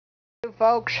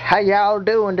folks, how y'all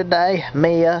doing today?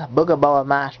 Me, Booger Boy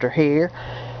Master here,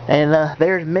 and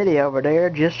there's Mitty over there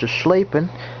just sleeping.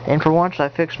 And for once I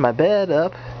fixed my bed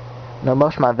up. You know,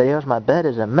 most of my videos, my bed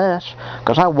is a mess,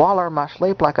 because I waller in my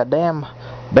sleep like a damn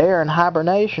bear in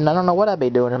hibernation. I don't know what I be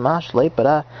doing in my sleep, but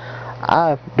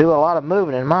I do a lot of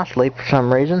moving in my sleep for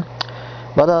some reason.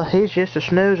 But he's just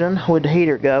snoozing with the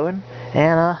heater going,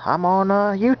 and I'm on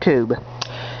YouTube.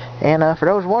 And for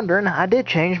those wondering, I did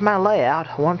change my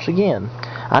layout once again.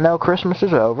 I know Christmas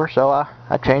is over, so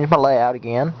I changed my layout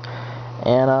again.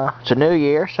 And it's a new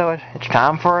year, so it's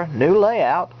time for a new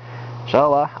layout.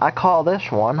 So I call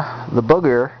this one the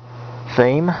Booger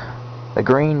theme, the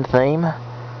green theme.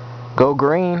 Go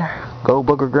green, go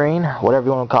Booger green, whatever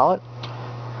you want to call it.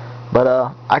 But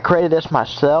I created this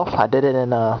myself. I did it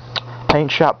in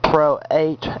Paint Shop Pro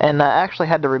 8, and I actually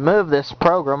had to remove this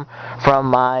program from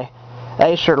my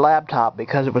Acer laptop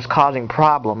because it was causing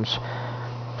problems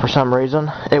for some reason.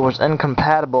 It was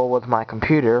incompatible with my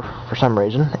computer for some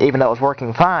reason, even though it was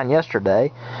working fine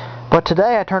yesterday. But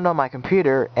today I turned on my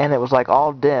computer and it was like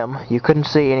all dim. You couldn't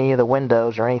see any of the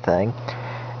windows or anything.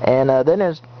 And then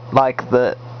it's like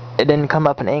it didn't come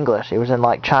up in English. It was in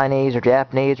like Chinese or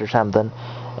Japanese or something.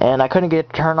 And I couldn't get it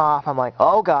to turn off. I'm like,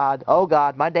 oh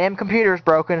God, my damn computer is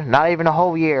broken. Not even a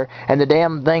whole year, and the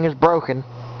damn thing is broken.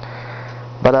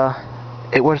 But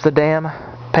it was the damn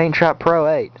Paint Shop Pro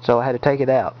 8, so I had to take it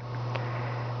out.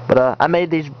 But I made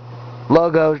these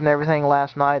logos and everything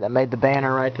last night. I made the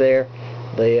banner right there,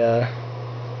 the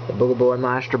Booger Boy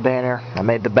Meister banner. I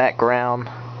made the background.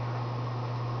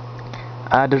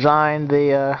 I designed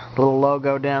the little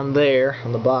logo down there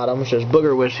on the bottom. It says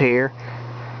Booger was here.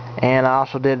 And I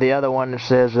also did the other one that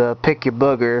says pick your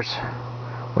boogers.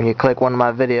 When you click one of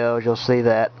my videos, you'll see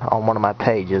that on one of my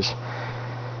pages.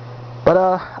 But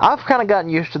I've kind of gotten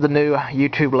used to the new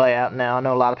YouTube layout now. I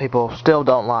know a lot of people still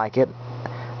don't like it,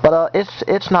 but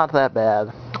it's not that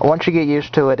bad. Once you get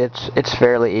used to it, it's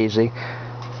fairly easy.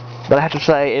 But I have to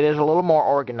say, it is a little more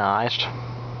organized.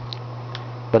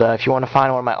 But if you want to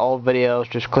find one of my old videos,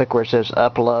 just click where it says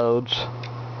Uploads,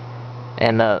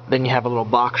 and then you have a little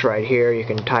box right here. You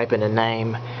can type in a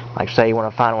name. Like say you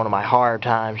want to find one of my horror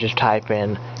times, just type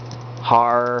in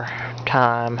horror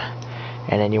time.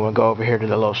 And then you want to go over here to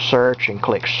the little search and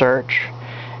click search,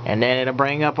 and then it'll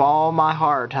bring up all my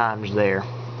horror times there.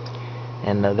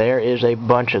 And there is a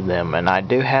bunch of them, and I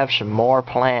do have some more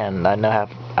planned. I know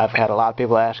I've had a lot of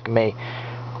people asking me,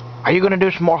 are you going to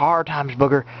do some more horror times,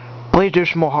 Booger? Please do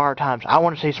some more horror times. I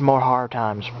want to see some more horror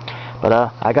times. But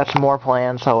I got some more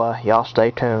planned, so y'all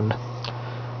stay tuned.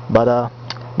 But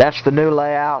that's the new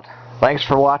layout. Thanks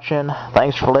for watching.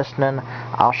 Thanks for listening.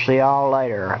 I'll see y'all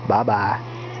later. Bye-bye.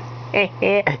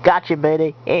 Got you,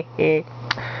 Betty.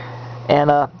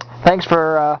 And thanks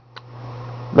for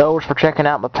those for checking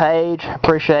out my page.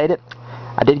 Appreciate it.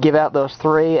 I did give out those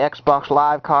 3 Xbox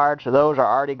Live cards, so those are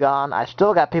already gone. I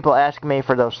still got people asking me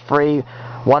for those free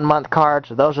 1-month cards.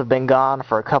 Those have been gone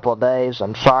for a couple of days.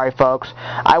 I'm sorry, folks.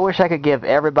 I wish I could give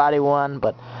everybody one,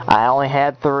 but I only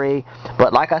had 3.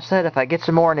 But like I said, if I get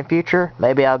some more in the future,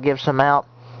 maybe I'll give some out.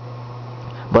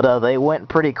 But they went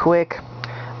pretty quick.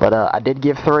 But I did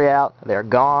give 3 out. They're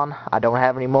gone. I don't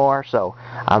have any more, so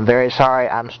I'm very sorry.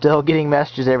 I'm still getting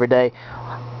messages every day.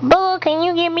 Booger, can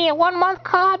you give me a 1-month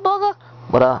card, Booger?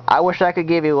 But I wish I could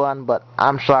give you one, but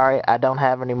I'm sorry. I don't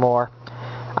have any more.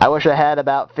 I wish I had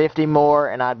about 50 more,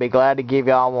 and I'd be glad to give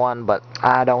y'all one, but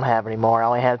I don't have any more. I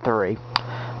only had 3.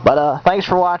 But thanks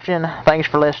for watching. Thanks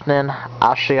for listening.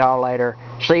 I'll see y'all later.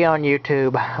 See you on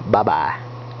YouTube. Bye-bye.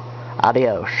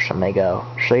 Adios, amigo.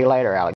 See you later, Alex.